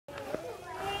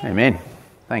Amen.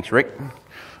 Thanks, Rick.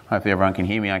 Hopefully everyone can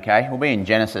hear me okay. We'll be in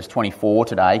Genesis 24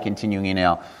 today, continuing in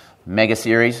our MeGA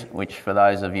series, which for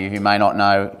those of you who may not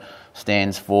know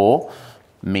stands for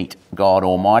Meet God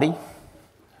Almighty.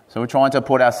 So we're trying to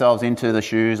put ourselves into the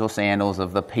shoes or sandals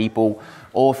of the people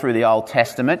all through the Old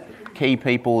Testament, key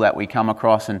people that we come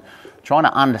across, and trying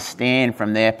to understand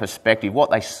from their perspective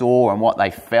what they saw and what they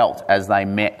felt as they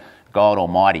met God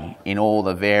Almighty in all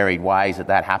the varied ways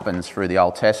that happens through the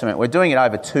Old Testament. We're doing it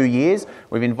over 2 years.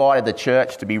 We've invited the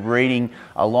church to be reading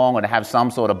along or to have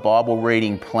some sort of Bible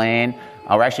reading plan.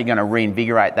 We're actually going to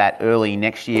reinvigorate that early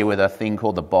next year with a thing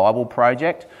called the Bible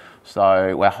Project.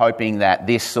 So we're hoping that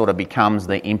this sort of becomes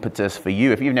the impetus for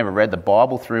you. If you've never read the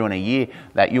Bible through in a year,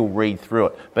 that you'll read through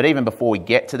it. But even before we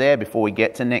get to there, before we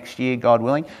get to next year, God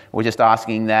willing, we're just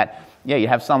asking that you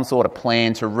have some sort of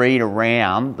plan to read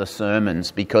around the sermons,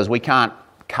 because we can't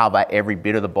cover every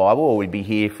bit of the Bible, or we'd be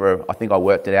here for, I think I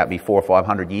worked it out, 400 or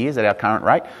 500 years at our current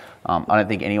rate. I don't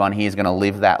think anyone here is going to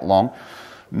live that long,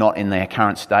 not in their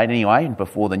current state anyway,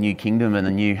 before the new kingdom and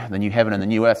the new heaven and the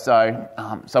new earth. So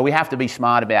we have to be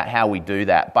smart about how we do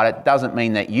that. But it doesn't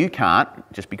mean that you can't,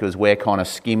 just because we're kind of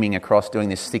skimming across doing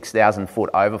this 6,000 foot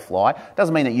overfly,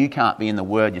 doesn't mean that you can't be in the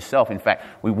Word yourself. In fact,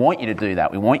 we want you to do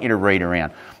that. We want you to read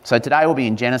around. So today we'll be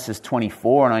in Genesis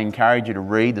 24, and I encourage you to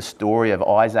read the story of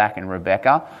Isaac and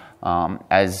Rebekah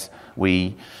as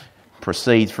we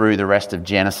proceed through the rest of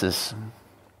Genesis.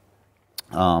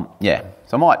 So I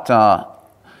might... how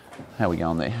are we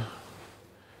going there?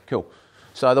 Cool.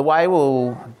 So the way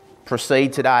we'll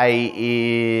proceed today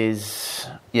is,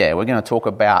 we're going to talk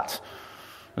about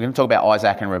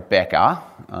Isaac and Rebekah.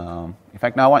 In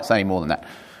fact, no, I won't say any more than that.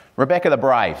 Rebekah the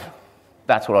Brave.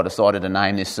 That's what I decided to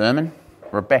name this sermon.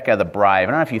 Rebekah the Brave.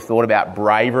 I don't know if you thought about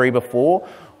bravery before,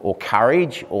 or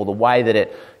courage, or the way that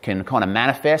it can kind of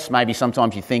manifest. Maybe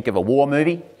sometimes you think of a war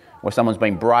movie where someone's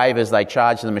been brave as they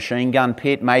charge the machine gun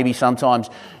pit. Maybe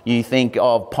sometimes you think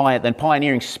of the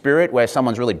pioneering spirit, where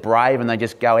someone's really brave and they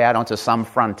just go out onto some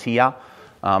frontier.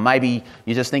 Maybe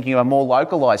you're just thinking of a more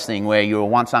localised thing, where you were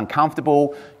once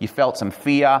uncomfortable, you felt some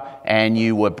fear, and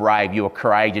you were brave, you were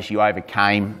courageous, you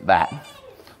overcame that.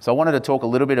 So I wanted to talk a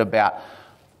little bit about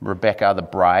Rebekah the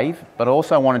Brave, but I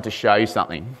also wanted to show you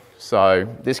something. So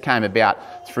this came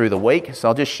about through the week, so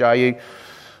I'll just show you.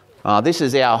 This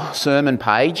is our sermon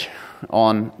page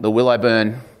on the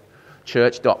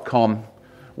willowburnchurch.com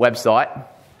website.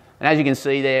 And as you can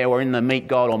see there, we're in the Meet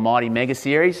God Almighty MeGA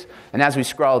series. And as we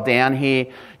scroll down here,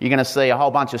 you're going to see a whole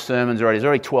bunch of sermons already. There's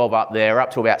already 12 up there. We're up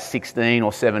to about 16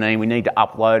 or 17. We need to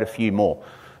upload a few more.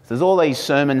 So there's all these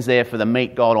sermons there for the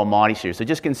Meet God Almighty series. So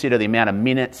just consider the amount of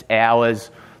minutes, hours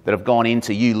that have gone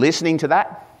into you listening to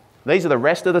that. These are the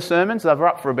rest of the sermons. They're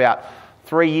up for about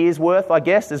 3 years worth, I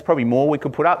guess. There's probably more we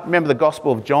could put up. Remember the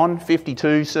Gospel of John,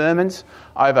 52 sermons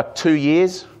over 2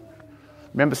 years.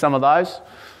 Remember some of those?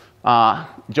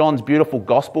 John's beautiful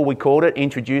gospel, we called it,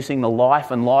 introducing the life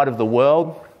and light of the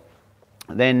world.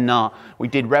 Then we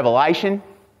did Revelation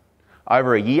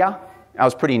over a year. That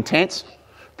was pretty intense,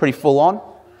 pretty full on.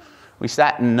 We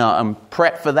sat and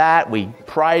prepped for that. We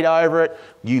prayed over it.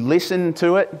 You listened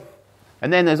to it.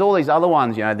 And then there's all these other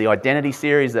ones, the identity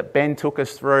series that Ben took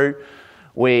us through.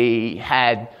 We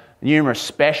had numerous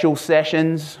special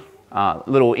sessions,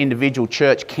 little individual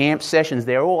church camp sessions.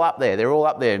 They're all up there.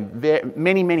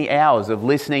 Many, many hours of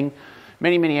listening,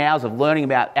 many, many hours of learning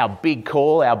about our big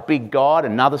call, our big God,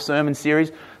 another sermon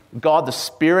series. God the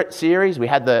Spirit series. We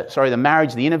had the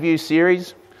marriage, the interview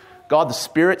series. God the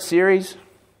Spirit series.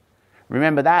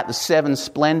 Remember that? The 7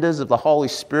 splendors of the Holy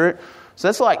Spirit. So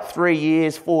that's like 3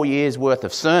 years, 4 years worth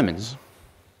of sermons.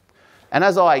 And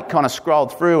as I kind of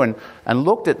scrolled through and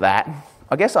looked at that,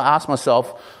 I guess I asked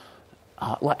myself,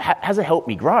 has it helped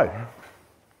me grow?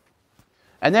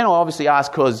 And then I obviously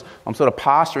asked, because I'm sort of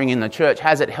pastoring in the church,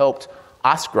 has it helped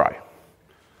us grow?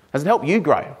 Has it helped you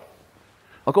grow?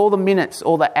 Like all the minutes,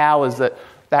 all the hours that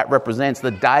represents,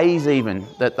 the days even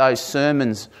that those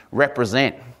sermons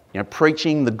represent,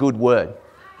 preaching the good word.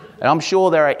 And I'm sure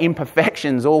there are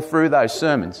imperfections all through those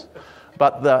sermons.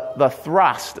 But the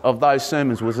thrust of those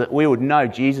sermons was that we would know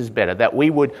Jesus better, that we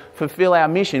would fulfill our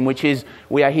mission, which is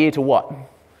we are here to what?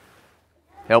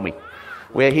 Help me.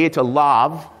 We are here to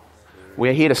love, we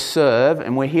are here to serve,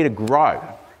 and we're here to grow.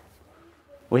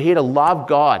 We're here to love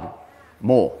God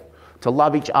more, to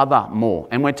love each other more.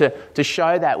 And we're to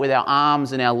show that with our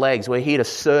arms and our legs. We're here to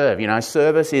serve.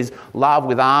 Service is love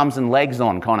with arms and legs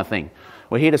on kind of thing.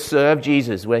 We're here to serve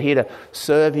Jesus. We're here to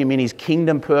serve him in his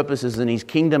kingdom purposes and his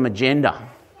kingdom agenda.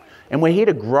 And we're here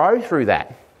to grow through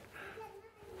that.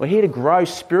 We're here to grow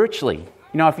spiritually.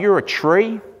 If you're a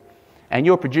tree and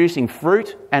you're producing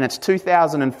fruit and it's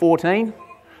 2014,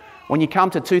 When you come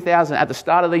to 2000, at the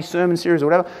start of these sermon series or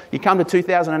whatever, you come to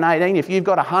 2018, if you've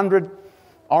got 100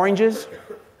 oranges,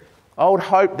 I would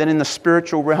hope that in the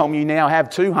spiritual realm you now have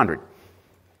 200.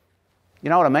 You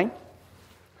know what I mean?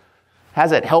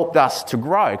 Has it helped us to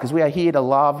grow? Because we are here to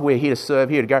love, we're here to serve,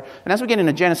 here to go. And as we get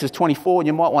into Genesis 24,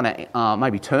 you might want to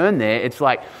maybe turn there. It's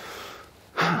like,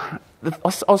 I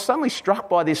was suddenly struck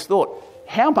by this thought.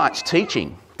 How much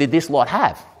teaching did this lot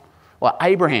have? Like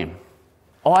Abraham,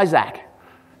 Isaac,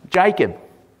 Jacob,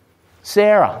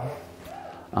 Sarah,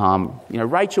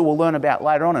 Rachel we'll learn about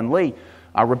later on, and Lee,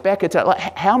 Rebekah.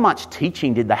 How much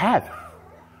teaching did they have?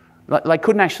 They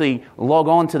couldn't actually log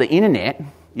on to the internet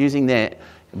using their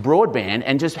broadband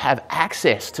and just have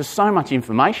access to so much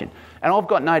information. And I've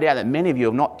got no doubt that many of you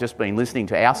have not just been listening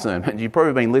to our sermons, you've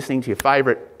probably been listening to your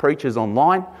favourite preachers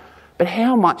online. But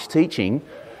how much teaching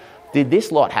did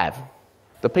this lot have?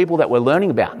 The people that we're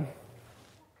learning about?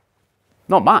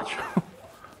 Not much.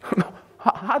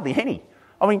 Hardly any.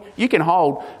 I mean, you can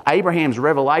hold Abraham's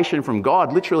revelation from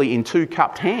God literally in two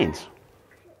cupped hands.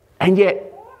 And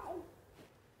yet,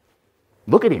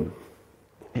 look at him.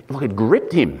 It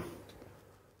gripped him.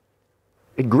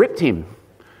 It gripped him.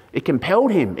 It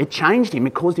compelled him. It changed him.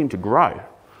 It caused him to grow.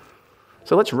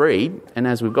 So let's read, and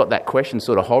as we've got that question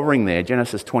sort of hovering there,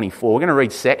 Genesis 24, we're going to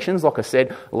read sections, like I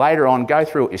said, later on, go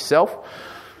through it yourself.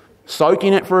 Soak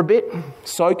in it for a bit,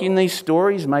 soak in these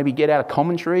stories, maybe get out a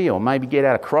commentary or maybe get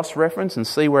out a cross-reference and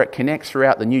see where it connects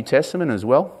throughout the New Testament as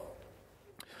well.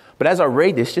 But as I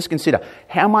read this, just consider,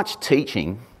 how much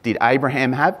teaching did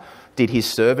Abraham have? Did his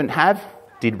servant have?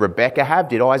 Did Rebekah have?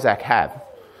 Did Isaac have?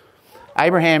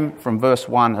 Abraham, from verse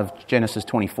 1 of Genesis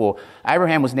 24,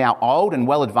 Abraham was now old and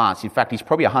well advanced. In fact, he's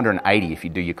probably 180 if you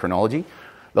do your chronology.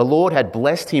 The Lord had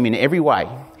blessed him in every way.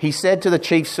 He said to the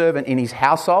chief servant in his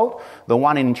household, the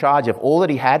one in charge of all that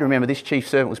he had, remember this chief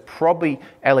servant was probably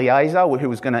Eliezer, who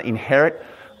was going to inherit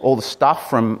all the stuff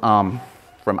from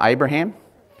Abraham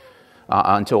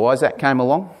until Isaac came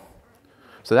along.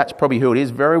 So that's probably who it is,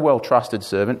 very well trusted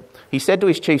servant. He said to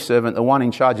his chief servant, the one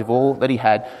in charge of all that he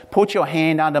had, put your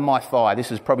hand under my thigh.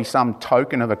 This is probably some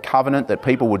token of a covenant that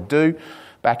people would do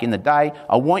back in the day.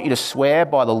 I want you to swear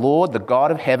by the Lord, the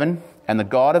God of heaven and the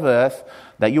God of earth,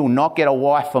 that you will not get a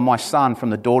wife for my son from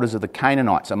the daughters of the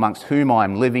Canaanites, amongst whom I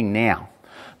am living now,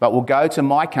 but will go to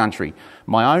my country,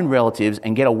 my own relatives,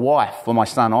 and get a wife for my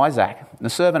son Isaac. And the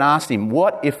servant asked him,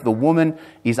 what if the woman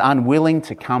is unwilling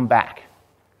to come back?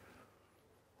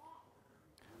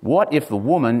 What if the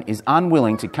woman is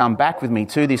unwilling to come back with me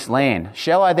to this land?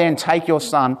 Shall I then take your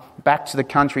son back to the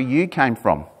country you came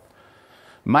from?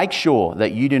 Make sure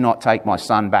that you do not take my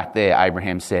son back there,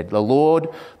 Abraham said. The Lord,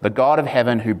 the God of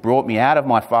heaven, who brought me out of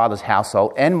my father's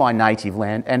household and my native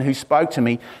land, and who spoke to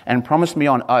me and promised me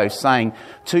on oath, saying,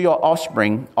 to your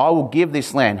offspring I will give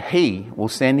this land. He will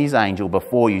send his angel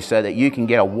before you so that you can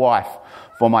get a wife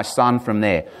for my son from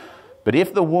there. But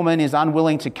if the woman is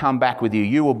unwilling to come back with you,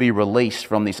 you will be released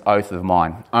from this oath of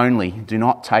mine. Only do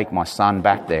not take my son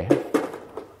back there.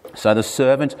 So the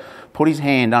servant put his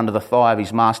hand under the thigh of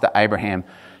his master Abraham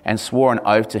and swore an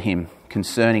oath to him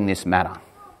concerning this matter.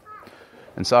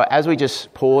 And so as we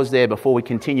just pause there before we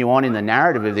continue on in the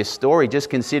narrative of this story, just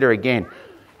consider again,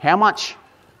 how much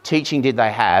teaching did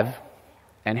they have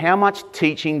and how much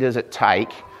teaching does it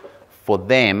take for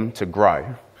them to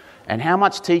grow? And how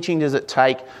much teaching does it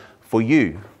take for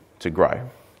you to grow?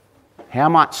 How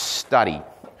much study?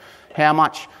 How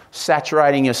much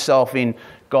saturating yourself in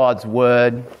God's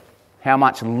word? How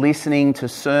much listening to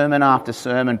sermon after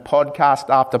sermon, podcast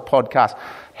after podcast?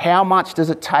 How much does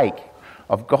it take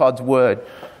of God's word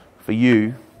for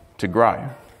you to grow?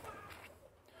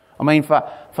 I mean, for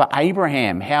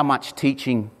Abraham, how much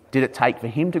teaching did it take for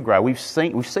him to grow? We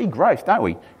see growth, don't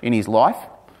we, in his life?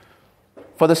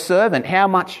 For the servant, how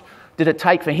much did it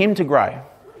take for him to grow?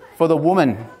 For the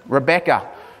woman, Rebekah,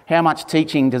 how much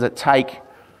teaching does it take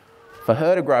for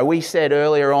her to grow? We said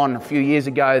earlier on, a few years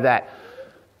ago, that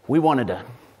we wanted to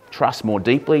trust more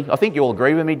deeply. I think you all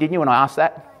agree with me, didn't you, when I asked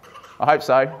that? I hope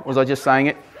so. Was I just saying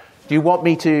it? Do you want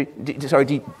me to,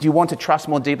 do you want to trust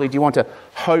more deeply? Do you want to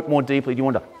hope more deeply? Do you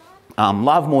want to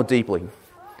love more deeply?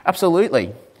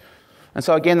 Absolutely. And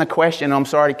so again, the question, I'm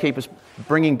sorry to keep us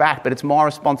bringing back, but it's my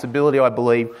responsibility, I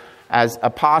believe, as a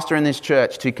pastor in this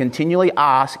church, to continually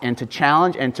ask and to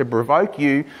challenge and to provoke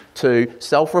you to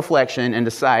self-reflection and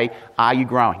to say, are you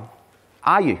growing?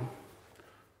 Are you?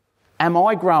 Am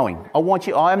I growing?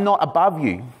 I am not above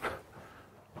you.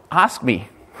 Ask me.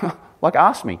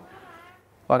 Ask me.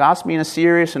 Ask me in a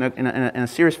serious in a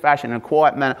serious fashion, in a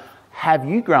quiet manner. Have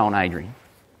you grown, Adrian?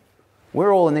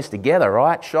 We're all in this together,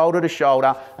 right? Shoulder to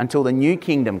shoulder until the new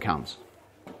kingdom comes.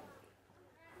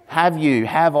 Have you,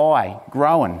 have I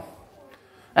grown?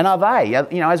 And are they,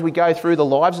 as we go through the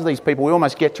lives of these people, we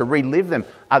almost get to relive them.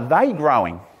 Are they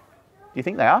growing? Do you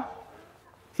think they are? Do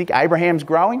you think Abraham's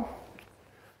growing? Do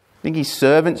you think his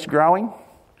servant's growing?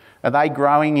 Are they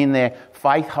growing in their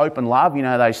faith, hope and love?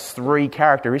 Those three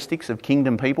characteristics of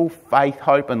kingdom people, faith,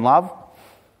 hope and love.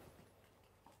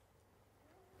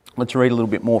 Let's read a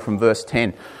little bit more from verse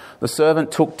 10. The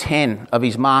servant took 10 of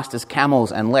his master's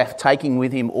camels and left, taking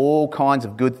with him all kinds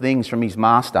of good things from his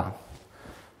master.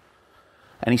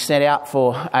 And he set out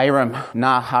for Aram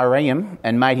Naharaim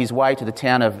and made his way to the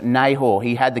town of Nahor.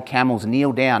 He had the camels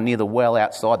kneel down near the well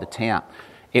outside the town.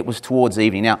 It was towards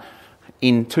evening. Now,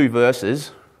 in 2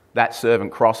 verses, that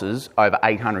servant crosses over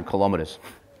 800 kilometres.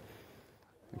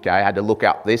 Okay, I had to look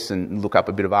up this and look up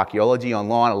a bit of archaeology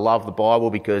online. I love the Bible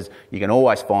because you can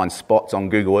always find spots on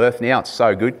Google Earth now. It's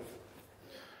so good.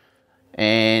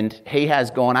 And he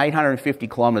has gone 850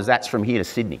 kilometres. That's from here to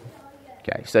Sydney.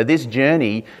 Okay, so this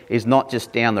journey is not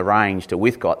just down the range to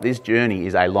Whitcott. This journey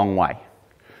is a long way.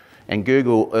 And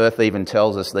Google Earth even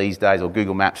tells us these days, or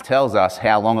Google Maps tells us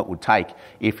how long it would take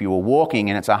if you were walking,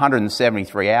 and it's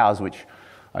 173 hours, which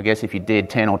I guess if you did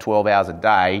 10 or 12 hours a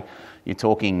day, you're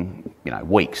talking,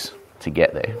 weeks to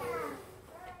get there.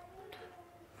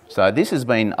 So this has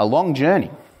been a long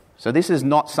journey. So this is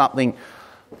not something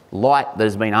light that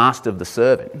has been asked of the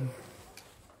servant.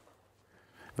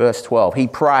 Verse 12, he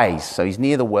prays. So he's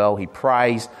near the well. He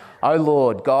prays, O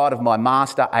Lord, God of my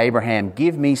master Abraham,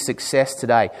 give me success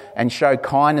today and show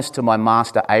kindness to my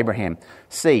master Abraham.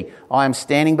 See, I am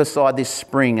standing beside this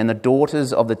spring and the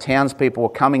daughters of the townspeople are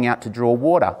coming out to draw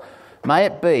water. May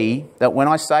it be that when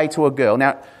I say to a girl...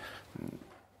 Now,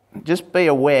 just be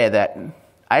aware that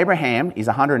Abraham is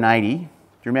 180. Do you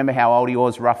remember how old he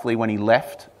was roughly when he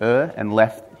left and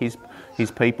left his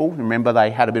people? Remember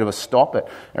they had a bit of a stop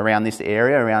around this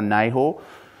area, around Nahor.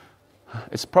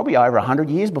 It's probably over 100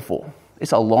 years before.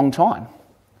 It's a long time.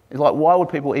 It's like, why would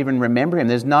people even remember him?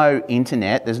 There's no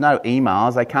internet, there's no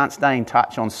emails, they can't stay in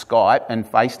touch on Skype and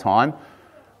FaceTime.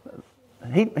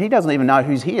 He doesn't even know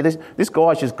who's here. This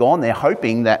guy's just gone there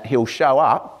hoping that he'll show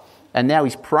up, and now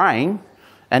he's praying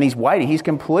and he's waiting. He's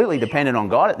completely dependent on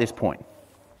God at this point.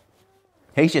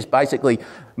 He's just basically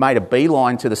made a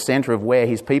beeline to the centre of where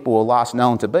his people were last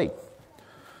known to be.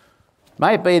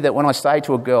 May it be that when I say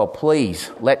to a girl, please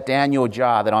let down your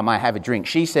jar that I may have a drink,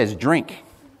 she says, drink,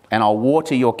 and I'll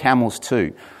water your camels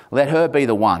too. Let her be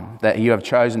the one that you have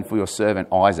chosen for your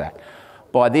servant Isaac.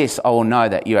 By this I will know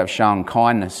that you have shown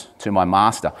kindness to my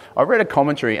master. I read a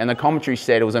commentary, and the commentary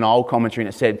said, it was an old commentary,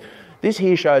 and it said, this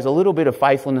here shows a little bit of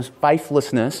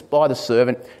faithlessness by the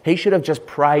servant. He should have just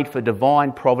prayed for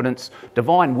divine providence,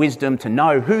 divine wisdom to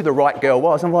know who the right girl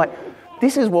was. I'm like,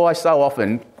 this is why so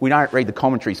often we don't read the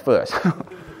commentaries first.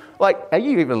 Like, are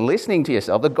you even listening to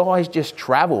yourself? The guy's just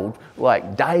travelled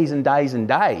like days and days and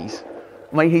days.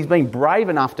 I mean, he's been brave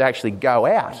enough to actually go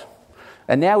out.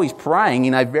 And now he's praying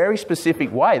in a very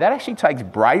specific way. That actually takes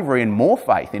bravery and more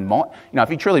faith if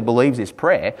he truly believes this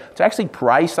prayer, to actually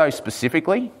pray so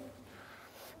specifically.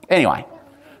 Anyway,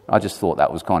 I just thought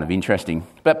that was kind of interesting.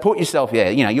 But put yourself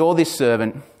there. You're this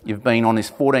servant. You've been on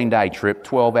this 14-day trip,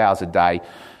 12 hours a day,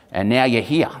 and now you're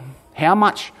here. How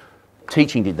much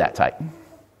teaching did that take?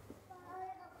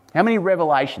 How many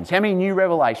revelations? How many new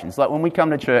revelations? Like when we come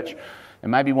to church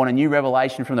and maybe want a new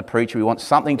revelation from the preacher, we want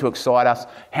something to excite us.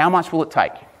 How much will it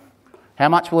take? How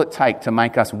much will it take to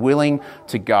make us willing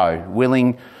to go,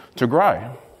 willing to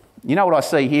grow? You know what I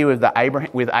see here with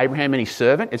Abraham and his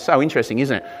servant? It's so interesting,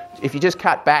 isn't it? If you just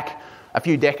cut back a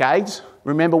few decades,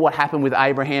 remember what happened with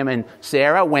Abraham and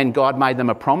Sarah when God made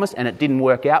them a promise and it didn't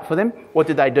work out for them? What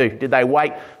did they do? Did they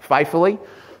wait faithfully?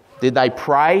 Did they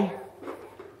pray?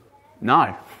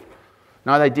 No.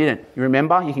 No, they didn't. You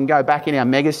remember? You can go back in our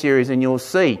MeGA series and you'll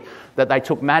see that they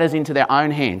took matters into their own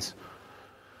hands.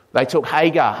 They took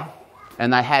Hagar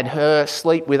and they had her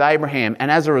sleep with Abraham,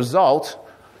 and as a result,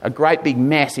 a great big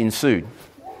mess ensued.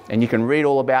 And you can read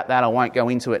all about that. I won't go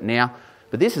into it now.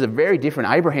 But this is a very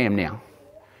different Abraham now.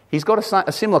 He's got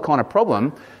a similar kind of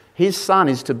problem. His son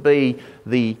is to be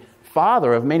the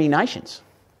father of many nations.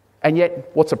 And yet,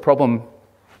 what's the problem?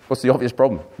 What's the obvious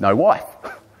problem? No wife.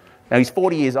 Now, he's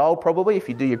 40 years old probably, if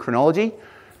you do your chronology.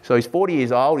 So he's 40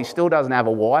 years old, he still doesn't have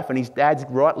a wife, and his dad's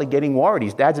rightly getting worried.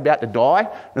 His dad's about to die.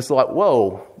 And it's like,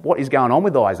 whoa, what is going on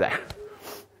with Isaac?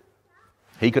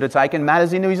 He could have taken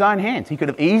matters into his own hands. He could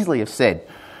have easily have said,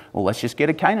 well, let's just get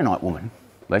a Canaanite woman.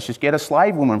 Let's just get a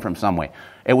slave woman from somewhere.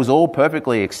 It was all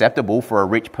perfectly acceptable for a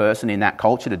rich person in that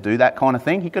culture to do that kind of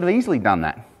thing. He could have easily done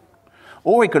that.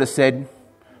 Or he could have said,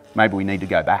 maybe we need to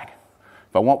go back.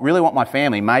 If I really want my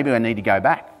family, maybe I need to go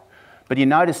back. But you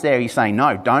notice there he's saying,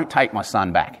 no, don't take my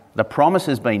son back. The promise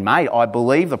has been made. I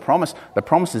believe the promise. The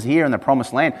promise is here in the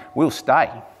promised land. We'll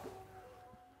stay.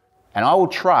 And I will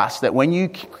trust that when you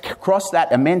cross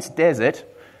that immense desert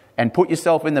and put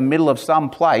yourself in the middle of some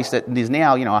place that is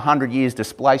now, 100 years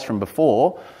displaced from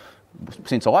before,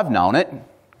 since I've known it,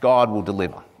 God will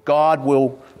deliver. God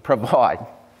will provide.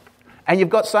 And you've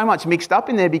got so much mixed up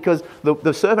in there because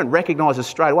the servant recognises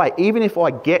straight away, even if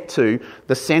I get to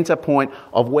the centre point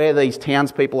of where these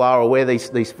townspeople are or where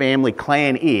these family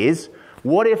clan is,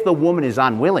 what if the woman is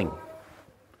unwilling?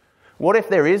 What if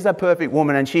there is a perfect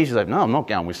woman and she's like, no, I'm not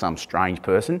going with some strange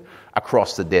person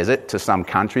across the desert to some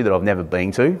country that I've never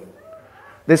been to?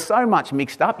 There's so much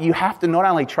mixed up. You have to not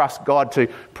only trust God to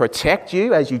protect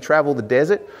you as you travel the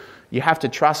desert, you have to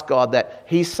trust God that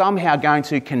he's somehow going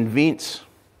to convince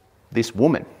this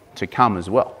woman to come as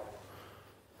well.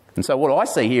 And so what I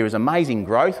see here is amazing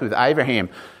growth with Abraham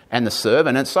and the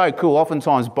servant. And it's so cool.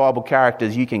 Oftentimes Bible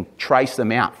characters, you can trace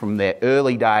them out from their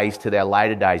early days to their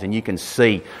later days, and you can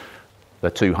see the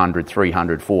 200,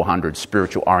 300, 400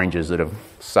 spiritual oranges that have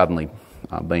suddenly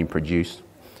been produced.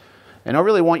 And I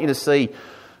really want you to see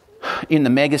in the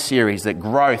MeGA series that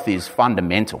growth is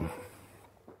fundamental.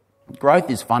 Growth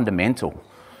is fundamental.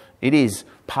 It is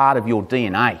part of your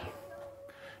DNA.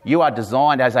 You are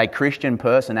designed as a Christian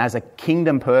person, as a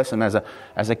kingdom person, as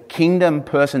a kingdom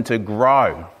person to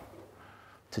grow,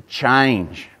 to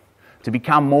change, to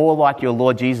become more like your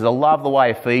Lord Jesus. I love the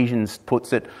way Ephesians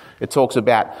puts it. It talks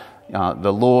about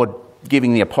the Lord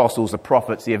giving the apostles, the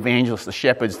prophets, the evangelists, the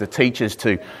shepherds, the teachers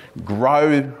to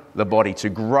grow the body, to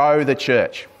grow the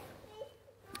church.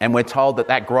 And we're told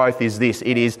that growth is this.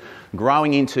 It is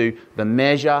growing into the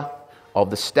measure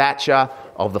of the stature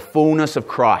of the fullness of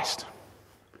Christ.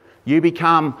 You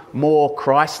become more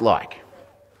Christ-like.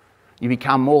 You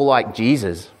become more like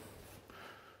Jesus.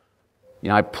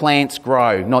 Plants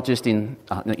grow, not just in,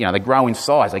 they grow in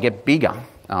size, they get bigger.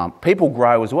 People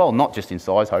grow as well, not just in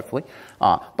size, hopefully,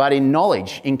 but in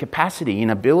knowledge, in capacity,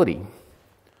 in ability.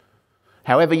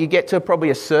 However, you get to probably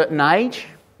a certain age,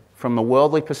 from a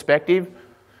worldly perspective,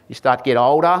 you start to get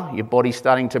older, your body's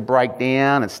starting to break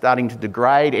down, it's starting to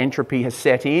degrade, entropy has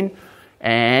set in,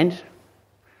 and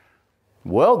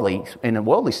in a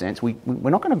worldly sense, we're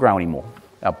not going to grow anymore.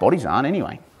 Our bodies aren't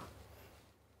anyway.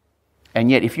 And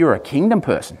yet, if you're a kingdom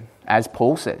person, as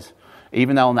Paul says,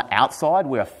 even though on the outside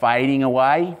we are fading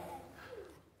away,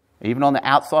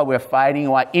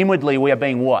 inwardly we are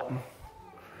being what?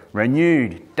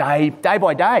 Renewed day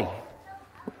by day.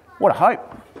 What a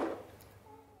hope.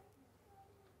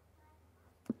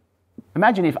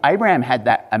 Imagine if Abraham had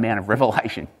that amount of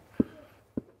revelation.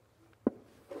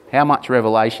 How much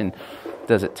revelation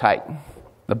does it take?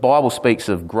 The Bible speaks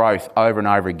of growth over and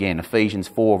over again. Ephesians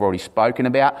 4 I've already spoken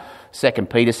about. 2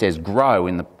 Peter says, grow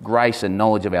in the grace and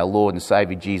knowledge of our Lord and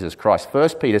Saviour Jesus Christ. 1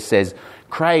 Peter says,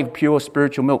 crave pure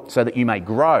spiritual milk so that you may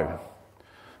grow.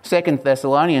 2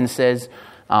 Thessalonians says,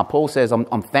 Paul says,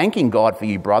 I'm thanking God for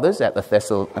you brothers at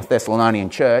the Thessalonian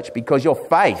church because your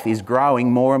faith is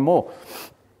growing more and more.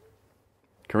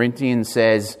 Corinthians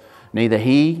says, neither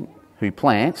he who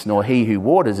plants nor he who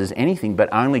waters is anything, but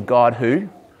only God who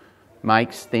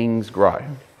makes things grow.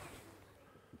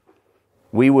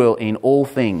 We will in all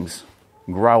things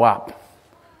grow up.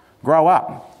 Grow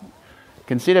up.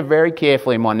 Consider very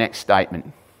carefully my next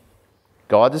statement.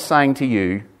 God is saying to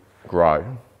you,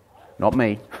 grow. Not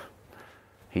me.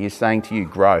 He is saying to you,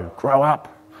 grow. Grow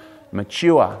up.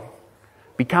 Mature.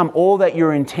 Become all that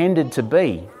you're intended to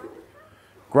be.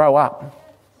 Grow up.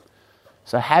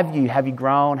 So have you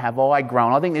grown? Have I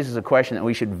grown? I think this is a question that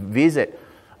we should visit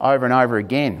over and over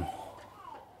again.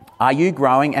 Are you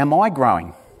growing? Am I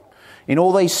growing? In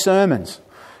all these sermons,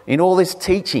 in all this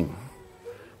teaching,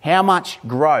 how much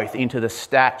growth into the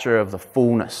stature of the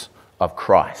fullness of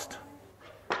Christ?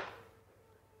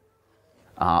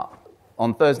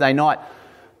 On Thursday night,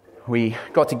 we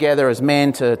got together as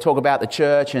men to talk about the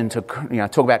church and to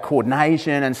talk about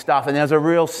coordination and stuff, and there was a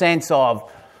real sense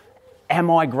of, am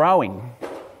I growing?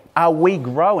 Are we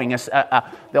growing?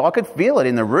 I could feel it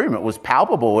in the room. It was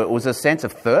palpable. It was a sense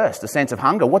of thirst, a sense of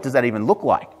hunger. What does that even look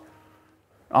like?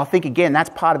 I think, again, that's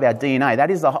part of our DNA.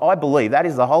 I believe that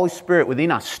is the Holy Spirit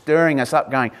within us, stirring us up,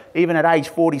 going, even at age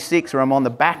 46, where I'm on the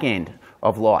back end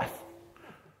of life.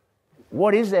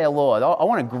 What is there, Lord? I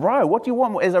want to grow. What do you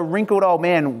want? As a wrinkled old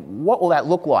man, what will that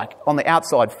look like? On the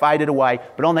outside, faded away,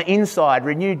 but on the inside,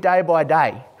 renewed day by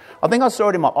day. I think I saw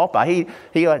it in my oppa.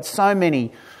 He had so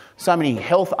many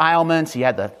health ailments. He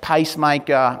had the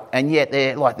pacemaker, and yet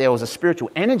there was a spiritual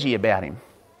energy about him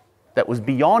that was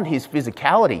beyond his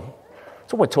physicality.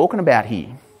 That's what we're talking about here.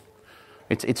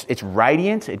 It's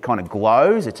radiant, it kind of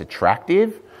glows, it's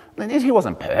attractive. He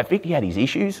wasn't perfect, he had his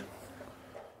issues.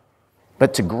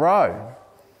 But to grow,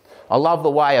 I love the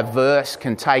way a verse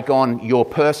can take on your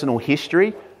personal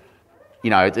history. You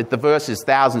know, the verse is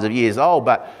thousands of years old,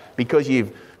 but because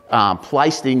you've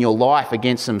placed it in your life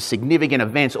against some significant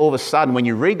events, all of a sudden when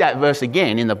you read that verse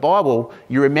again in the Bible,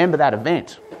 you remember that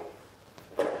event.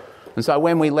 And so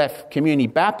when we left Community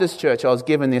Baptist Church, I was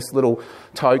given this little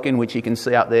token, which you can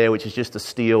see up there, which is just a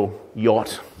steel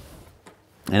yacht.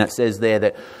 And it says there,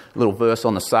 that little verse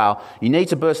on the sail, you need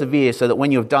to persevere so that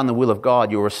when you have done the will of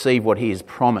God, you'll receive what he has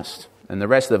promised. And the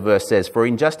rest of the verse says, for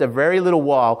in just a very little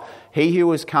while, he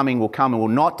who is coming will come and will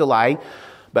not delay,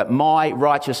 but my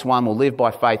righteous one will live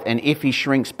by faith. And if he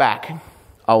shrinks back,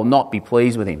 I will not be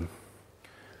pleased with him.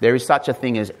 There is such a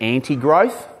thing as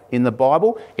anti-growth in the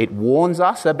Bible. It warns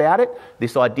us about it.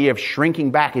 This idea of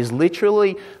shrinking back is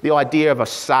literally the idea of a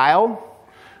sail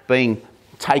being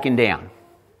taken down.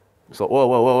 It's like, whoa,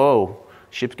 whoa, whoa, whoa,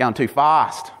 ship's going too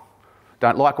fast.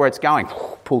 Don't like where it's going.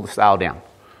 Pull the sail down.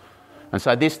 And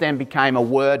so this then became a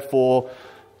word for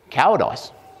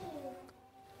cowardice.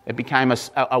 It became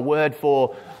a word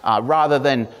for, rather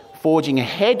than forging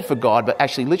ahead for God, but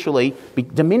actually literally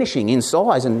diminishing in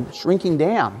size and shrinking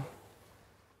down.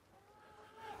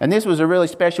 And this was a really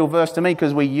special verse to me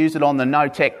because we used it on the No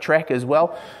Tech Trek as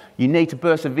well. You need to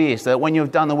persevere so that when you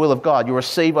have done the will of God, you'll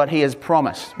receive what he has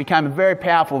promised. It became a very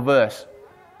powerful verse.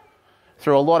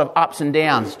 Through a lot of ups and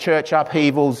downs, church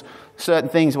upheavals, certain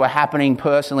things were happening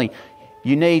personally.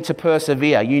 You need to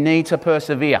persevere. You need to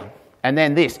persevere. And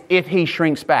then this, if he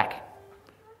shrinks back,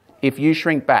 if you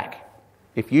shrink back,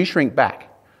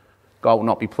 God will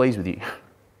not be pleased with you.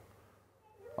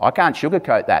 I can't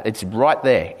sugarcoat that. It's right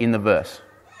there in the verse.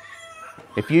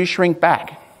 If you shrink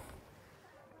back.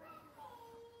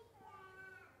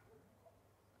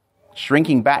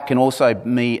 Shrinking back can also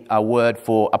be a word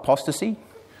for apostasy,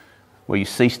 where you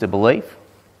cease to believe.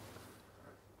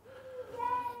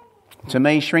 To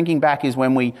me, shrinking back is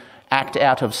when we act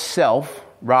out of self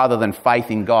rather than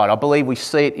faith in God. I believe we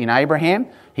see it in Abraham.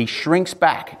 He shrinks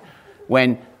back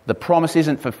when the promise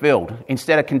isn't fulfilled.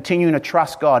 Instead of continuing to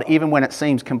trust God, even when it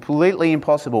seems completely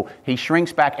impossible, he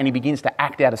shrinks back and he begins to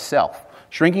act out of self.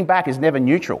 Shrinking back is never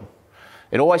neutral.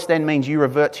 It always then means you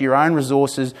revert to your own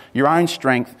resources, your own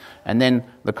strength, and then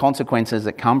the consequences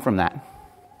that come from that.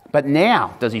 But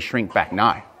now, does he shrink back?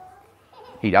 No.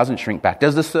 He doesn't shrink back.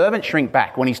 Does the servant shrink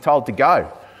back when he's told to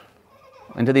go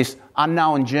into this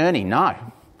unknown journey? No.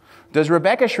 Does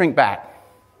Rebekah shrink back?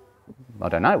 I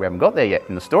don't know. We haven't got there yet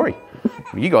in the story.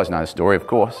 You guys know the story, of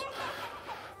course.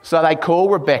 So they call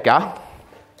Rebekah.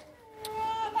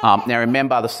 Now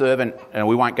remember the servant, and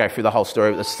we won't go through the whole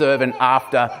story, but the servant,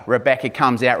 after Rebekah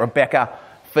comes out, Rebekah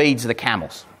feeds the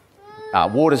camels,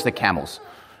 waters the camels.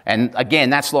 And again,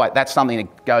 that's something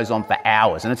that goes on for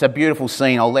hours. And it's a beautiful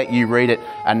scene. I'll let you read it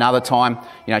another time.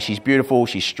 You know, she's beautiful,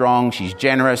 she's strong, she's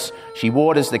generous. She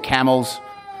waters the camels.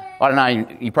 I don't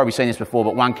know, you've probably seen this before,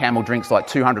 but one camel drinks like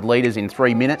 200 litres in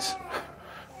 3 minutes.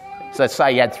 So let's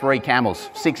say you had 3 camels,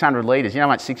 600 litres. You know how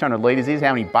much 600 litres is?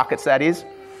 How many buckets that is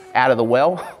out of the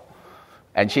well?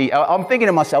 And I'm thinking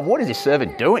to myself, what is this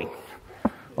servant doing?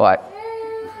 Like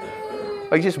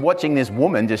just watching this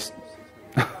woman just...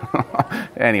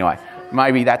 Anyway,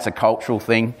 maybe that's a cultural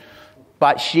thing.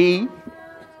 But she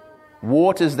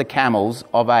waters the camels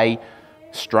of a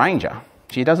stranger.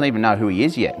 She doesn't even know who he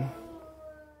is yet.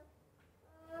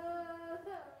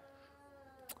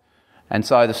 And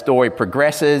so the story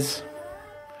progresses.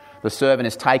 The servant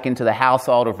is taken to the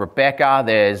household of Rebekah.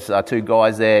 There's 2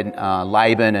 guys there,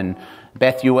 Laban and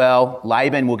Bethuel.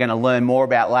 Laban, we're going to learn more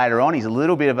about later on. He's a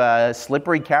little bit of a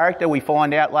slippery character, we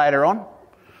find out later on.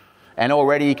 And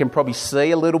already you can probably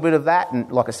see a little bit of that.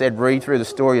 And like I said, read through the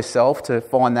story yourself to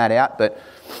find that out. But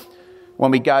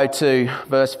when we go to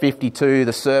verse 52,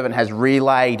 the servant has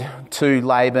relayed to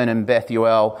Laban and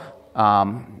Bethuel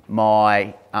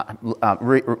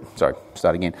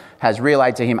has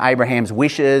relayed to him Abraham's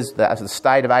wishes, the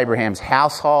state of Abraham's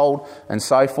household, and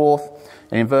so forth.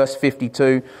 And in verse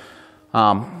 52,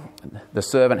 the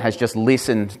servant has just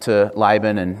listened to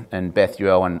Laban and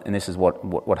Bethuel, and this is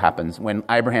what happens. When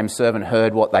Abraham's servant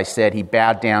heard what they said, he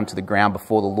bowed down to the ground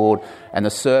before the Lord, and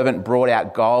the servant brought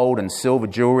out gold and silver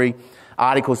jewellery,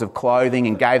 articles of clothing,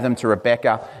 and gave them to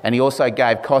Rebekah, and he also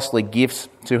gave costly gifts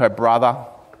to her brother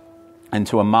and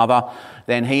to her mother.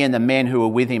 Then he and the men who were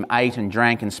with him ate and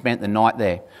drank and spent the night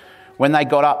there. When they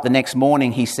got up the next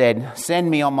morning, he said,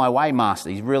 "Send me on my way, master."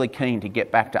 He's really keen to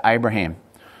get back to Abraham.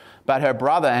 But her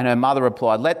brother and her mother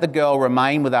replied, "Let the girl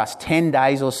remain with us 10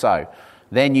 days or so,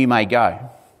 then you may go."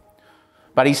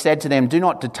 But he said to them, "Do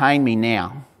not detain me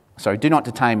now. So do not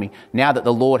detain me, now that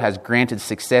the Lord has granted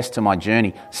success to my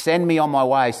journey. Send me on my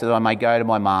way so that I may go to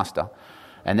my master.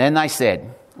 And then they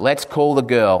said, let's call the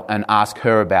girl and ask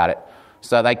her about it.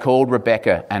 So they called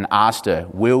Rebekah and asked her,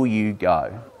 will you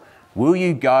go? Will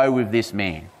you go with this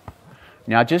man?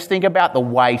 Now just think about the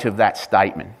weight of that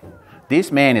statement.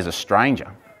 This man is a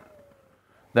stranger.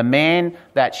 The man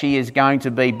that she is going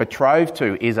to be betrothed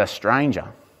to is a stranger.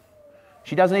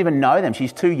 She doesn't even know them.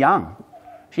 She's too young.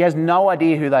 She has no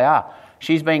idea who they are.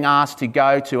 She's being asked to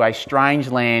go to a strange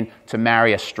land to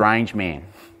marry a strange man.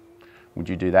 Would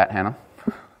you do that, Hannah?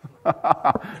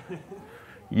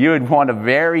 You would want a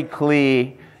very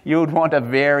clear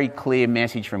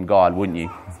message from God, wouldn't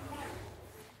you?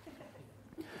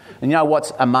 And you know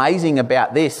what's amazing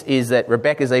about this is that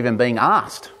Rebekah's even being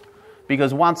asked.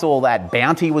 Because once all that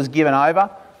bounty was given over,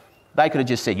 they could have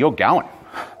just said, you're going.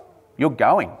 You're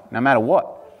going, no matter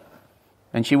what.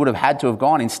 And she would have had to have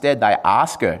gone. Instead, they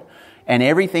ask her. And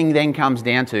everything then comes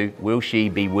down to, will she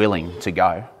be willing to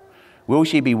go? Will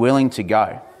she be willing to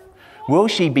go? Will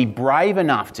she be brave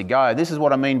enough to go? This is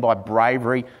what I mean by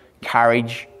bravery,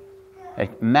 courage.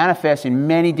 It manifests in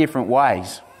many different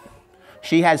ways.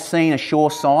 She has seen a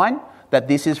sure sign that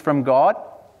this is from God.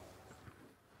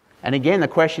 And again, the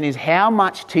question is, how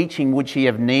much teaching would she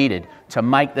have needed to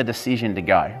make the decision to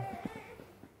go?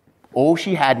 All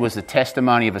she had was the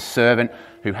testimony of a servant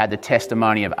who had the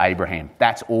testimony of Abraham.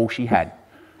 That's all she had.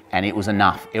 And it was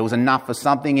enough. It was enough for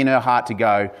something in her heart to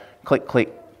go, click,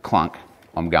 click, clunk,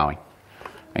 I'm going.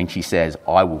 And she says,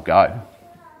 I will go.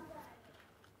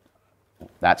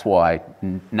 That's why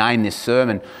I named this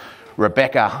sermon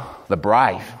Rebekah the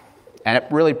Brave. And it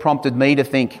really prompted me to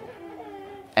think,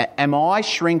 am I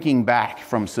shrinking back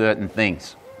from certain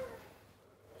things?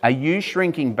 Are you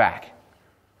shrinking back?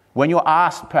 When you're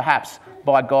asked perhaps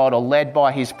by God or led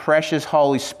by His precious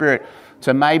Holy Spirit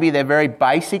to maybe they're very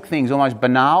basic things, almost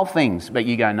banal things, but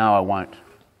you go, no, I won't.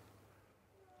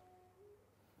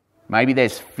 Maybe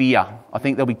there's fear. I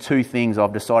think there'll be two things.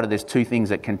 I've decided there's two things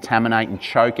that contaminate and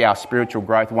choke our spiritual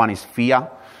growth. One is fear.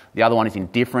 The other one is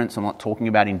indifference. I'm not talking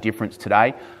about indifference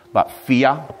today, but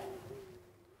fear.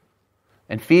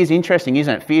 And fear is interesting,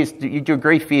 isn't it? Do you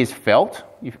agree fear is felt?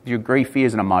 Do you agree fear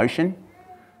is an emotion?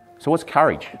 So what's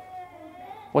courage?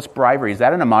 What's bravery? Is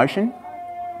that an emotion?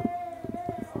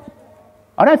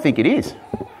 I don't think it is.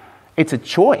 It's a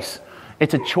choice.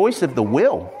 It's a choice of the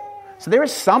will. So there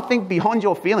is something beyond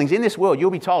your feelings. In this world,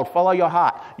 you'll be told, follow your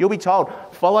heart. You'll be told,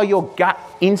 follow your gut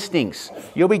instincts.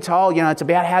 You'll be told, it's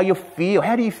about how you feel.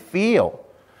 How do you feel?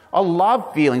 I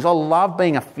love feelings. I love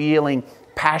being a feeling,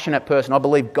 passionate person. I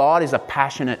believe God is a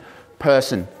passionate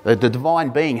person. The divine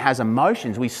being has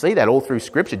emotions. We see that all through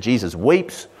Scripture. Jesus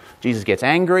weeps. Jesus gets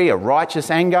angry, a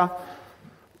righteous anger.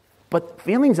 But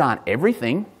feelings aren't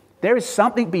everything. There is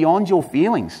something beyond your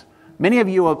feelings. Many of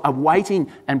you are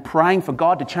waiting and praying for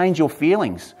God to change your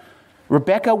feelings.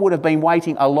 Rebekah would have been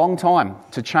waiting a long time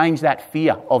to change that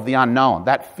fear of the unknown,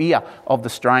 that fear of the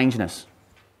strangeness.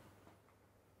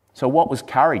 So what was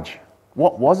courage?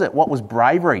 What was it? What was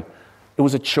bravery? It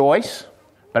was a choice,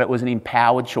 but it was an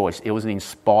empowered choice. It was an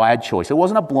inspired choice. It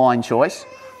wasn't a blind choice.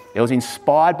 It was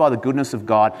inspired by the goodness of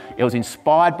God. It was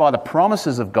inspired by the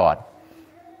promises of God.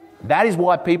 That is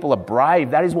why people are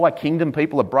brave. That is why kingdom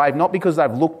people are brave. Not because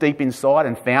they've looked deep inside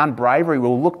and found bravery.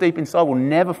 We'll look deep inside. We'll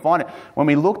never find it. When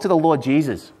we look to the Lord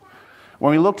Jesus,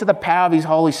 when we look to the power of His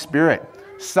Holy Spirit,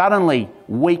 suddenly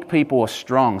weak people are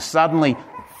strong. Suddenly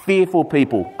fearful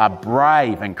people are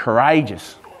brave and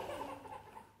courageous.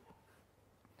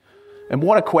 And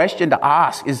what a question to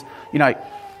ask is,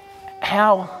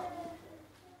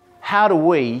 how do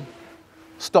we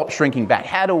stop shrinking back?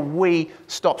 How do we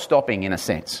stop stopping, in a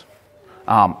sense?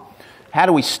 How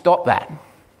do we stop that?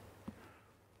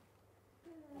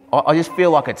 I just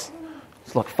feel like it's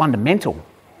like fundamental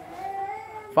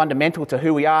to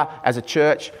who we are as a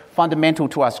church, fundamental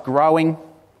to us growing.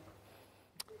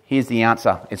 Here's the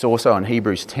answer. It's also in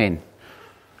Hebrews 10.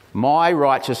 My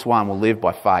righteous one will live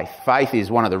by faith. Faith is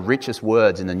one of the richest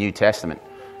words in the New Testament.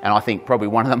 And I think probably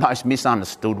one of the most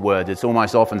misunderstood words. It's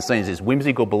almost often seen as this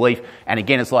whimsical belief. And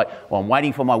again, it's like, well, I'm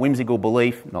waiting for my whimsical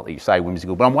belief. Not that you say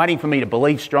whimsical, but I'm waiting for me to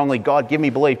believe strongly. God, give me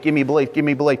belief, give me belief, give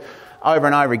me belief, over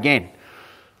and over again.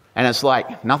 And it's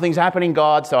like, nothing's happening,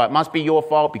 God, so it must be your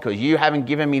fault because you haven't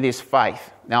given me this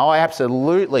faith. Now, I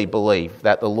absolutely believe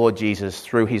that the Lord Jesus,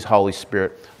 through His Holy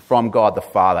Spirit, from God the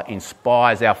Father,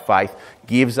 inspires our faith,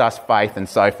 gives us faith and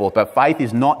so forth. But faith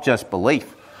is not just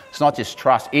belief. It's not just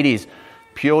trust. It is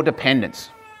pure dependence.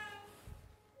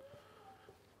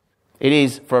 It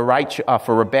is for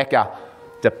Rebekah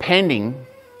depending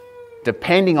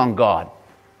on God,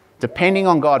 depending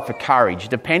on God for courage,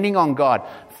 depending on God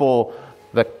for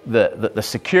the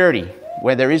security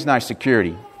where there is no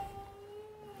security,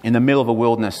 in the middle of a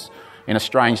wilderness, in a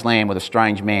strange land with a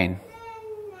strange man.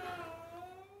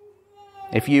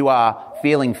 If you are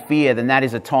feeling fear, then that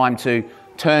is a time to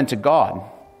turn to God.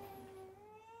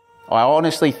 I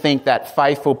honestly think that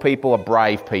faithful people are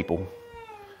brave people.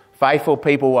 Faithful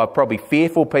people are probably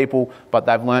fearful people, but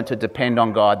they've learnt to depend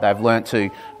on God. They've learnt to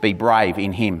be brave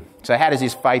in Him. So how does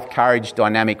this faith, courage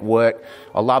dynamic work?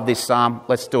 I love this psalm.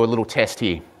 Let's do a little test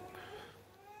here.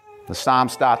 The psalm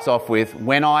starts off with,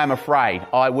 when I am afraid,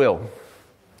 I will.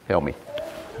 Help me.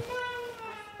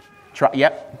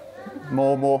 Yep.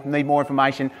 More. Need more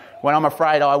information. When I'm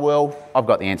afraid, I will. I've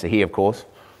got the answer here, of course.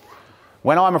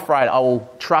 When I'm afraid, I will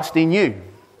trust in you.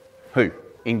 Who?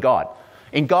 In God.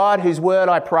 In God, whose word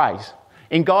I praise.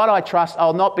 In God I trust.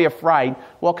 I'll not be afraid.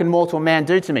 What can mortal man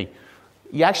do to me?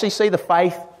 You actually see the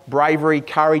faith, bravery,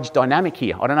 courage dynamic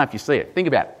here. I don't know if you see it. Think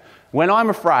about it. When I'm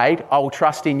afraid, I will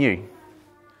trust in you.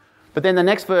 But then the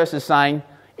next verse is saying,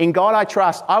 in God I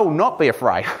trust, I will not be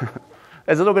afraid.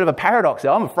 There's a little bit of a paradox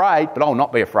there. I'm afraid, but I will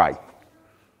not be afraid.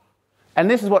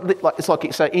 And this is what it's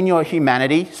like. So in your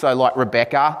humanity, so like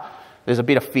Rebekah, there's a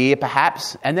bit of fear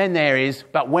perhaps. And then there is,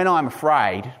 but when I'm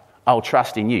afraid, I'll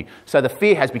trust in you. So the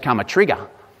fear has become a trigger.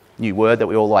 New word that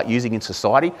we all like using in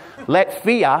society. Let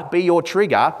fear be your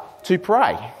trigger to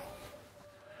pray.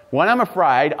 When I'm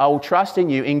afraid, I will trust in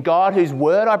you. In God whose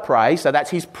word I praise, so that's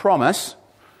His promise.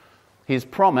 His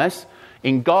promise.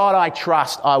 In God I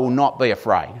trust, I will not be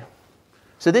afraid.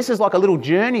 So this is like a little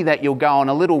journey that you'll go on,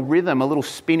 a little rhythm, a little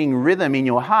spinning rhythm in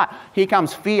your heart. Here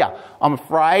comes fear. I'm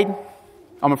afraid.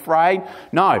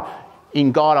 No,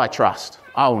 in God I trust.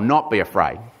 I will not be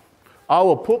afraid. I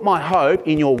will put my hope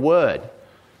in your word.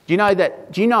 Do you know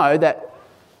that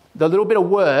the little bit of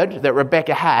word that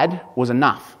Rebekah had was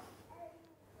enough?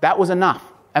 That was enough.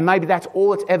 And maybe that's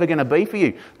all it's ever going to be for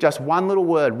you. Just one little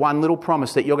word, one little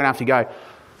promise that you're going to have to go,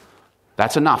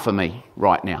 that's enough for me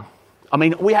right now. I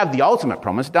mean, we have the ultimate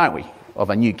promise, don't we, of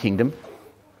a new kingdom.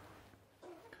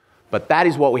 But that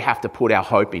is what we have to put our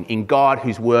hope in God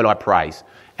whose word I praise.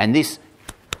 And this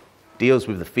deals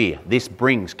with the fear. This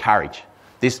brings courage.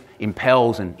 This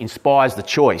impels and inspires the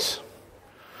choice.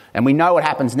 And we know what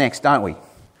happens next, don't we?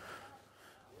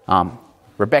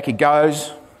 Rebekah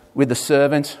goes with the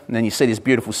servant, and then you see this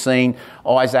beautiful scene.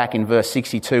 Isaac in verse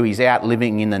 62, he's out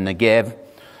living in the Negev,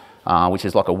 which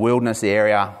is like a wilderness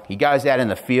area. He goes out in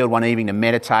the field one evening to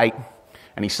meditate,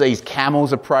 and he sees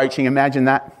camels approaching. Imagine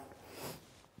that.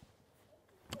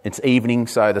 It's evening,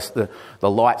 so the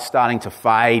light's starting to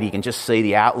fade. He can just see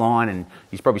the outline, and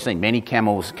he's probably seen many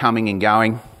camels coming and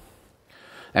going.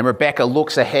 And Rebekah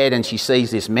looks ahead and she sees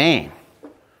this man.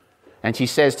 And she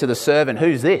says to the servant,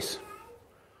 who's this?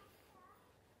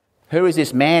 Who is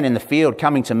this man in the field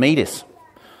coming to meet us?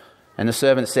 And the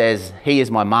servant says, he is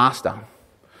my master.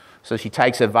 So she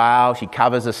takes her veil, she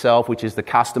covers herself, which is the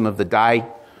custom of the day.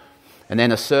 And then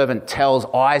the servant tells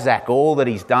Isaac all that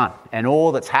he's done and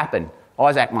all that's happened.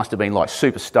 Isaac must have been like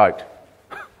super stoked.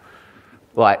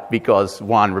 Because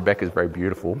one, Rebekah's very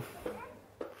beautiful.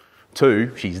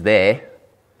 Two, she's there.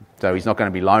 So he's not going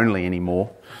to be lonely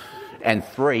anymore. And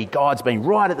three, God's been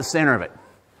right at the centre of it.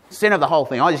 Centre of the whole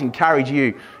thing. I just encourage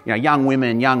you, young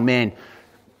women, young men,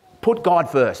 put God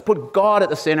first. Put God at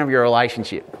the centre of your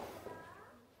relationship.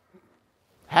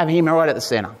 Have Him right at the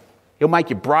centre. He'll make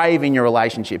you brave in your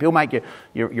relationship. He'll make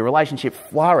your relationship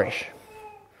flourish.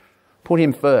 Put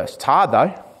Him first. It's hard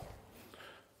though.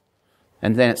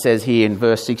 And then it says here in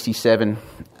verse 67,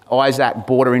 Isaac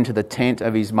brought her into the tent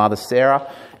of his mother Sarah,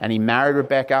 and he married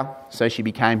Rebekah, so she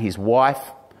became his wife,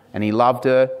 and he loved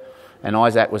her, and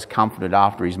Isaac was comforted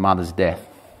after his mother's death.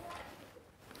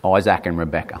 Isaac and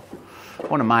Rebekah.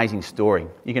 What an amazing story.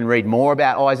 You can read more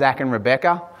about Isaac and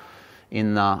Rebekah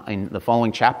in the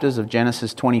following chapters of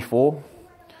Genesis 24.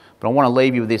 But I want to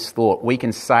leave you with this thought. We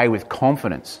can say with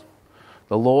confidence,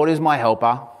 the Lord is my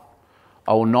helper.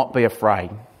 I will not be afraid.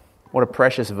 What a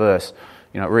precious verse.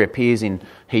 It reappears in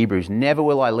Hebrews. Never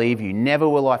will I leave you. Never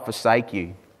will I forsake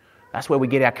you. That's where we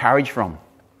get our courage from.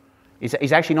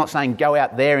 He's actually not saying go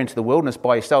out there into the wilderness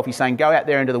by yourself. He's saying go out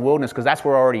there into the wilderness because that's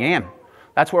where I already am.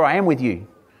 That's where I am with you.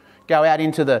 Go out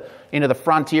into the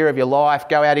frontier of your life.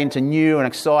 Go out into new and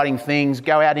exciting things.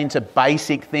 Go out into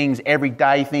basic things,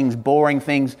 everyday things, boring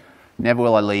things. Never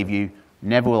will I leave you.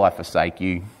 Never will I forsake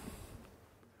you.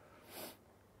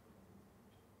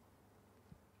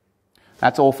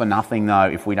 That's all for nothing, though,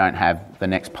 if we don't have the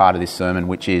next part of this sermon,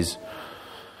 which is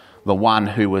the one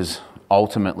who was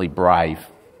ultimately brave.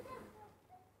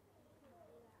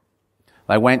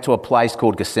 They went to a place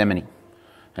called Gethsemane,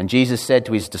 and Jesus said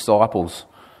to his disciples,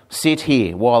 Sit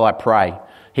here while I pray."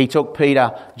 He took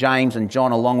Peter, James and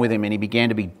John along with him, and he began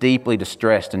to be deeply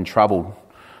distressed and troubled.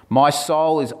 "My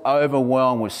soul is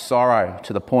overwhelmed with sorrow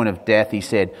to the point of death," he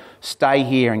said. "Stay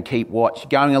here and keep watch."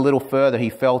 Going a little further, he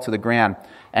fell to the ground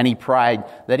and he prayed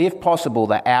that if possible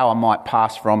the hour might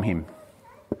pass from him.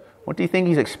 What do you think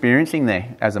he's experiencing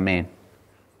there as a man?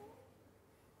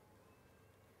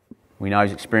 We know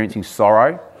he's experiencing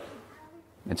sorrow.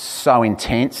 It's so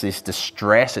intense, this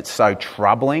distress. It's so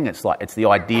troubling. It's the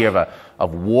idea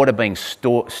of water being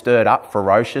stirred up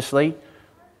ferociously.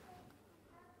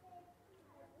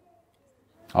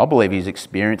 I believe he's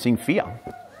experiencing fear.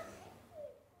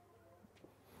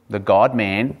 The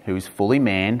God-man, who is fully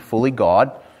man, fully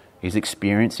God, is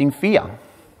experiencing fear.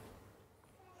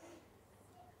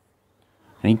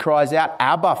 And he cries out,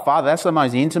 "Abba, Father." That's the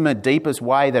most intimate, deepest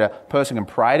way that a person can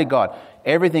pray to God.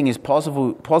 Everything is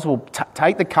possible.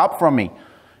 Take the cup from me,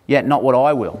 yet not what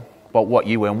I will, but what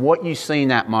you will. And what you see in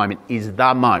that moment is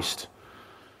the most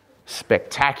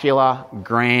spectacular,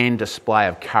 grand display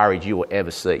of courage you will ever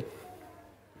see.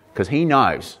 Because he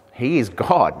knows, he is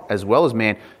God as well as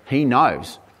man. He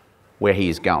knows where he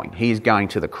is going. He is going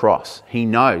to the cross. He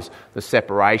knows the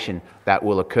separation that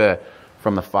will occur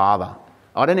from the Father.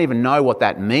 I don't even know what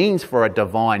that means for a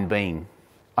divine being.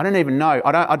 I don't even know.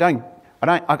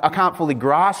 I can't fully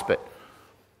grasp it.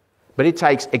 But it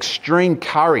takes extreme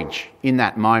courage in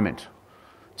that moment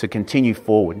to continue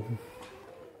forward.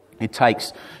 It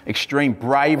takes extreme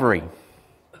bravery.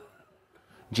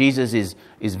 Jesus is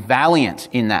valiant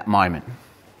in that moment.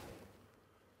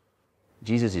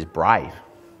 Jesus is brave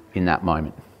in that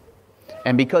moment.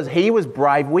 And because he was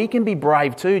brave, we can be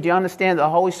brave too. Do you understand that the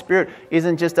Holy Spirit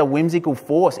isn't just a whimsical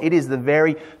force? It is the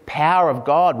very power of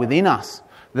God within us,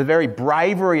 the very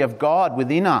bravery of God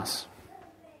within us.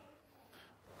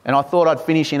 And I thought I'd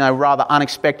finish in a rather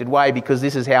unexpected way, because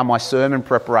this is how my sermon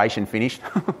preparation finished.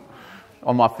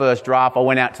 On my first draft, I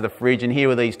went out to the fridge, and here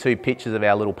were these two pictures of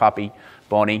our little puppy,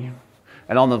 Bonnie.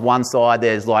 And on the one side,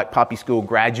 there's like puppy school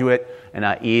graduate, and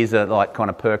her ears are like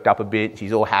kind of perked up a bit.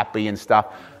 She's all happy and stuff.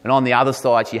 And on the other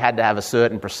side, she had to have a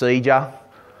certain procedure,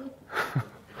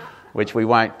 which we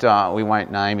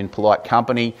won't name in polite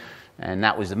company. And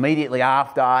that was immediately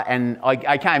after. And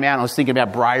I came out and I was thinking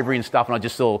about bravery and stuff, and I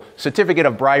just saw certificate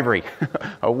of bravery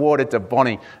awarded to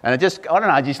Bonnie. And I just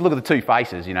look at the two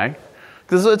faces, you know.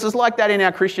 Because it's just like that in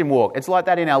our Christian walk. It's like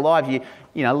that in our lives.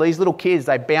 You know, these little kids,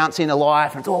 they bounce into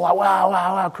life, and it's all like,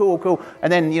 wow, cool.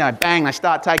 And then, bang, they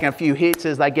start taking a few hits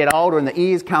as they get older and the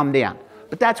ears come down.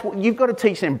 But that's what you've got to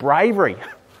teach them: bravery.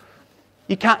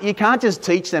 You can't just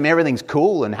teach them everything's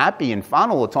cool and happy and fun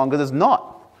all the time, because it's not.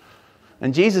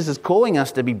 And Jesus is calling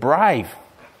us to be brave.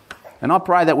 And I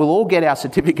pray that we'll all get our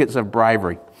certificates of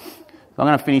bravery. So I'm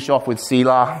going to finish off with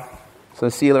Selah. So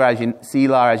Selah,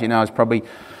 as you know, is probably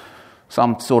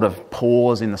some sort of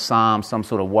pause in the Psalm, some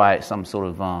sort of way, some sort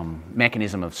of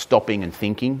mechanism of stopping and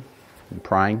thinking and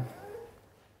praying.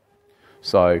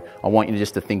 So I want you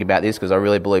just to think about this, because I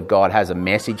really believe God has a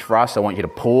message for us. I want you to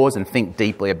pause and think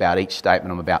deeply about each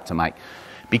statement I'm about to make.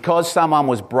 Because someone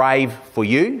was brave for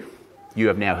you, you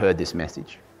have now heard this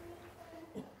message.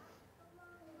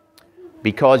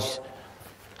 Because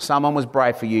someone was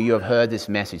brave for you, you have heard this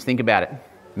message. Think about it.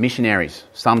 Missionaries,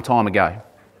 some time ago.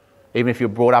 Even if you're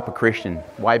brought up a Christian,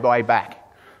 way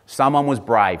back. Someone was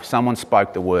brave. Someone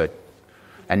spoke the word.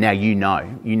 And now you know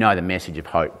the message of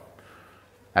hope.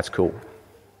 That's cool.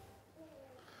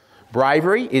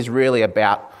 Bravery is really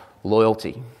about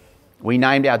loyalty. We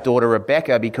named our daughter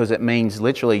Rebekah because it means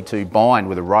literally to bind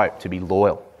with a rope, to be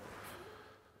loyal.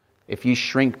 If you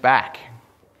shrink back,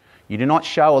 you do not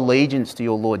show allegiance to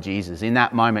your Lord Jesus. In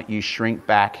that moment, you shrink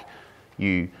back.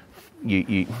 You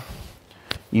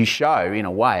show, in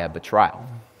a way, a betrayal.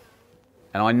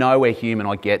 And I know we're human.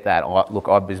 I get that.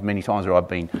 There's many times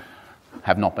where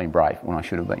have not been brave when I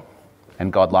should have been.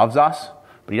 And God loves us,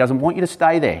 but He doesn't want you to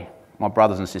stay there. My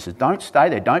brothers and sisters, don't stay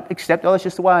there. Don't accept, that's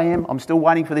just the way I am. I'm still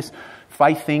waiting for this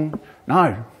faith thing.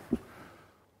 No.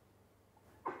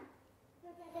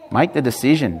 Make the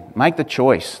decision. Make the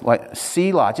choice. Like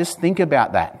Selah, just think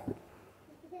about that.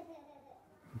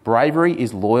 Bravery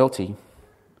is loyalty.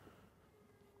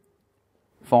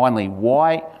 Finally,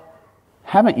 why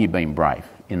haven't you been brave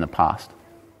in the past?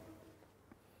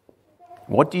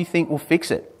 What do you think will fix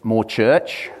it? More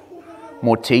church?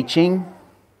 More teaching?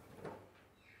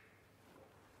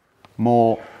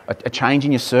 More a change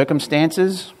in your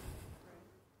circumstances?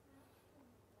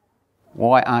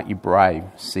 Why aren't you brave,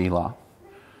 Selah?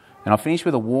 And I finished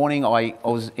with a warning. I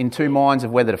was in two minds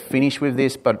of whether to finish with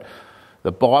this, but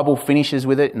the Bible finishes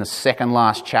with it in the second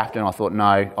last chapter, and I thought,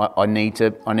 no, I need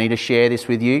to share this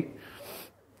with you.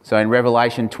 So in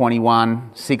Revelation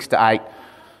 21, 6 to 8,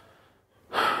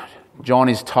 John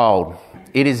is told,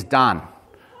 "It is done.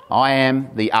 I am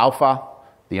the Alpha,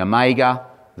 the Omega,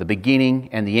 the beginning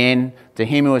and the end. To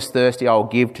him who is thirsty I will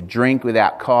give to drink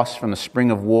without cost from the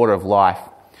spring of water of life.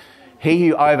 He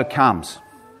who overcomes,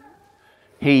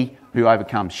 she who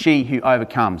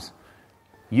overcomes,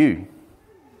 you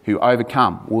who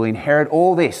overcome will inherit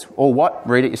all this." Or what?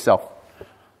 Read it yourself.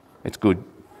 It's good.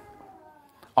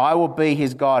 "I will be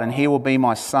his God and he will be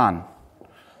my son.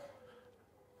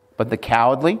 But the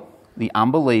cowardly, the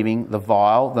unbelieving, the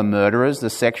vile, the murderers, the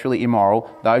sexually immoral,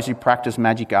 those who practice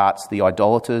magic arts, the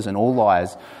idolaters and all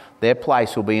liars, their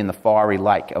place will be in the fiery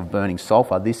lake of burning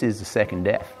sulphur." This is the second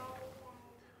death.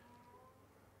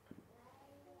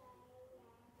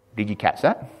 Did you catch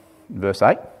that? Verse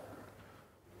 8.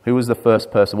 Who was the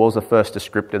first person? What was the first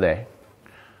descriptor there?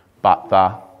 But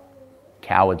the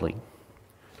cowardly.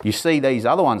 You see these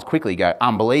other ones quickly go,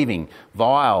 unbelieving,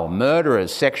 vile,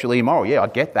 murderers, sexually immoral. Yeah, I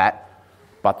get that.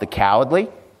 But the cowardly,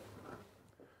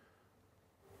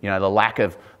 the lack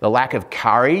of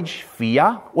courage,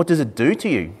 fear, what does it do to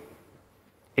you?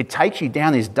 It takes you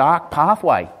down this dark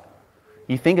pathway.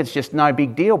 You think it's just no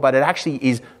big deal, but it actually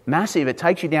is massive. It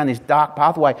takes you down this dark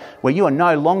pathway where you are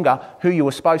no longer who you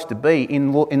were supposed to be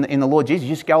in the Lord Jesus.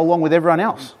 You just go along with everyone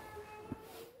else.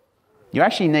 You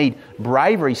actually need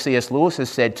bravery, C.S. Lewis has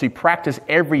said, to practice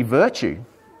every virtue.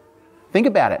 Think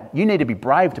about it. You need to be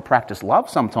brave to practice love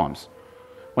sometimes.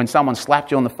 When someone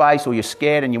slapped you on the face or you're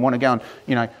scared and you want to go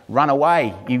and, run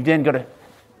away, you've then got to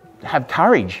have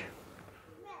courage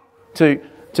to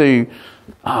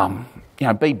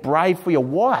be brave for your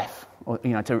wife, or,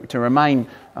 to remain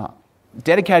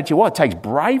dedicated to your wife. It takes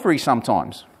bravery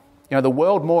sometimes. The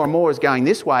world more and more is going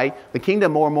this way. The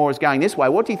kingdom more and more is going this way.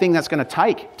 What do you think that's going to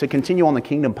take to continue on the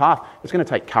kingdom path? It's going to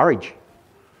take courage.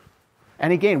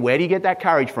 And again, where do you get that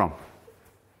courage from?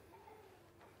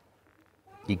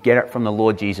 You get it from the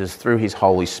Lord Jesus through his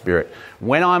Holy Spirit.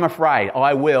 When I'm afraid,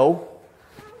 I will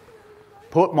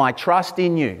put my trust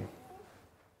in you.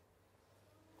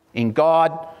 In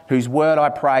God, whose word I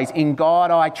praise. In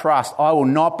God I trust. I will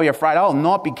not be afraid. I will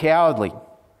not be cowardly.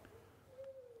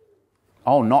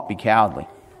 I will not be cowardly.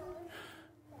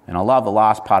 And I love the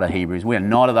last part of Hebrews. We are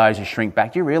not of those who shrink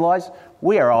back. Do you realise?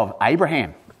 We are of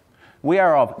Abraham. We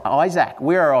are of Isaac.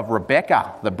 We are of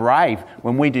Rebekah the Brave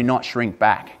when we do not shrink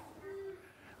back.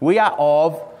 We are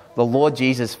of the Lord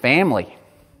Jesus family.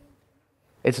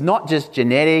 It's not just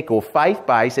genetic or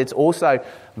faith-based. It's also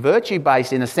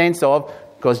virtue-based in the sense of,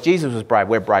 because Jesus was brave,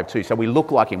 we're brave too. So we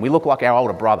look like him. We look like our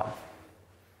older brother.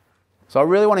 So I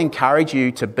really want to encourage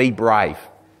you to be brave.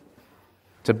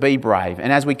 To be brave.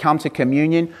 And as we come to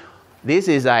communion, this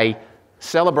is a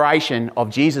celebration of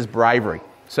Jesus' bravery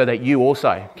so that you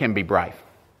also can be brave.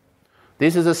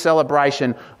 This is a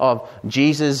celebration of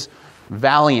Jesus'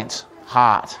 valiant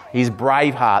heart, his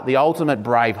brave heart, the ultimate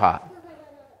brave heart,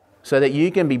 so that you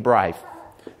can be brave.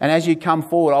 And as you come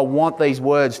forward, I want these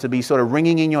words to be sort of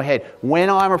ringing in your head. When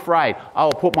I'm afraid, I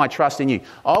will put my trust in you.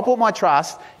 I'll put my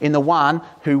trust in the one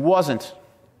who wasn't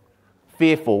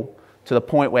fearful to the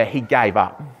point where he gave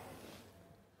up.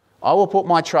 I will put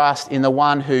my trust in the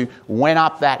one who went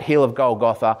up that hill of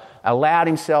Golgotha, allowed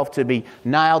himself to be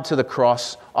nailed to the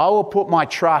cross. I will put my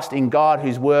trust in God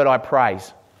whose word I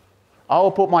praise. I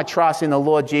will put my trust in the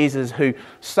Lord Jesus who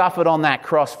suffered on that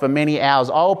cross for many hours.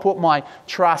 I will put my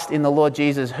trust in the Lord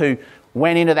Jesus who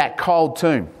went into that cold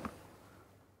tomb.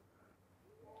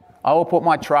 I will put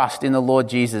my trust in the Lord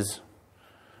Jesus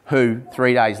who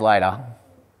 3 days later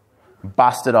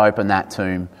busted open that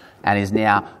tomb and is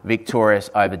now victorious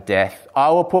over death. I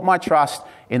will put my trust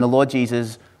in the Lord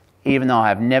Jesus even though I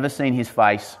have never seen his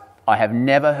face. I have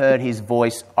never heard his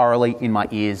voice orally in my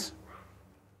ears.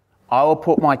 I will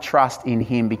put my trust in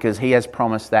him because he has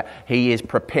promised that he is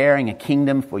preparing a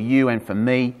kingdom for you and for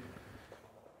me.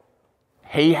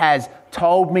 He has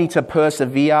told me to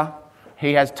persevere.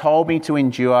 He has told me to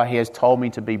endure. He has told me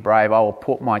to be brave. I will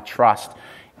put my trust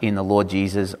in the Lord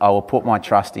Jesus. I will put my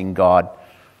trust in God.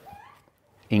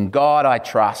 In God I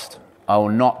trust. I will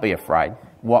not be afraid.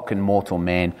 What can mortal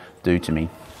man do to me?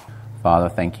 Father,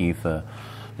 thank you for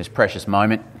this precious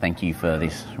moment. Thank you for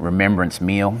this remembrance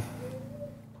meal.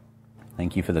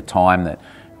 Thank you for the time that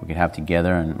we could have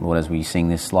together. And Lord, as we sing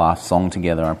this last song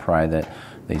together, I pray that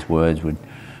these words would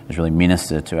just really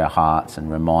minister to our hearts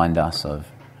and remind us of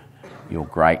your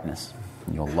greatness,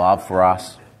 your love for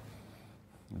us.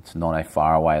 It's not a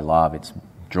faraway love. It's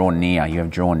drawn near. You have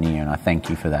drawn near, and I thank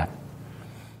you for that.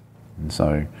 And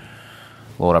so,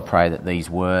 Lord, I pray that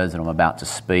these words that I'm about to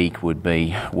speak would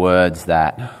be words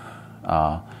that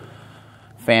are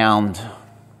found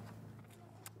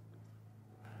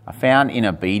are found in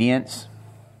obedience,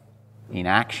 in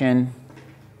action,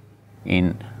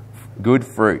 in good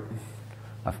fruit,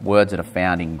 are words that are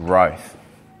found in growth.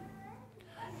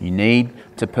 You need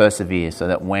to persevere so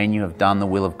that when you have done the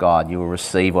will of God, you will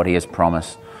receive what he has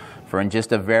promised. For in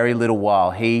just a very little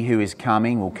while, he who is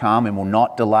coming will come and will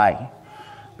not delay.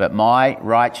 But my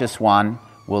righteous one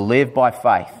will live by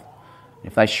faith.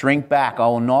 If they shrink back, I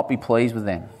will not be pleased with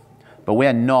them. But we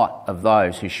are not of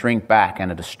those who shrink back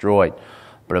and are destroyed,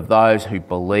 but of those who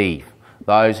believe,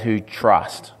 those who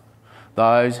trust,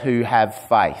 those who have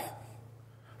faith,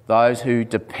 those who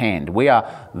depend. We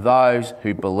are those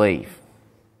who believe.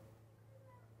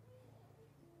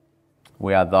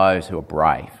 We are those who are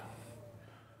brave.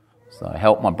 So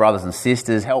help my brothers and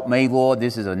sisters. Help me, Lord.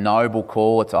 This is a noble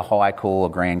call. It's a high call, a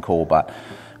grand call. But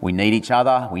we need each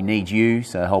other. We need you.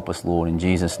 So help us, Lord, in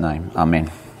Jesus' name. Amen.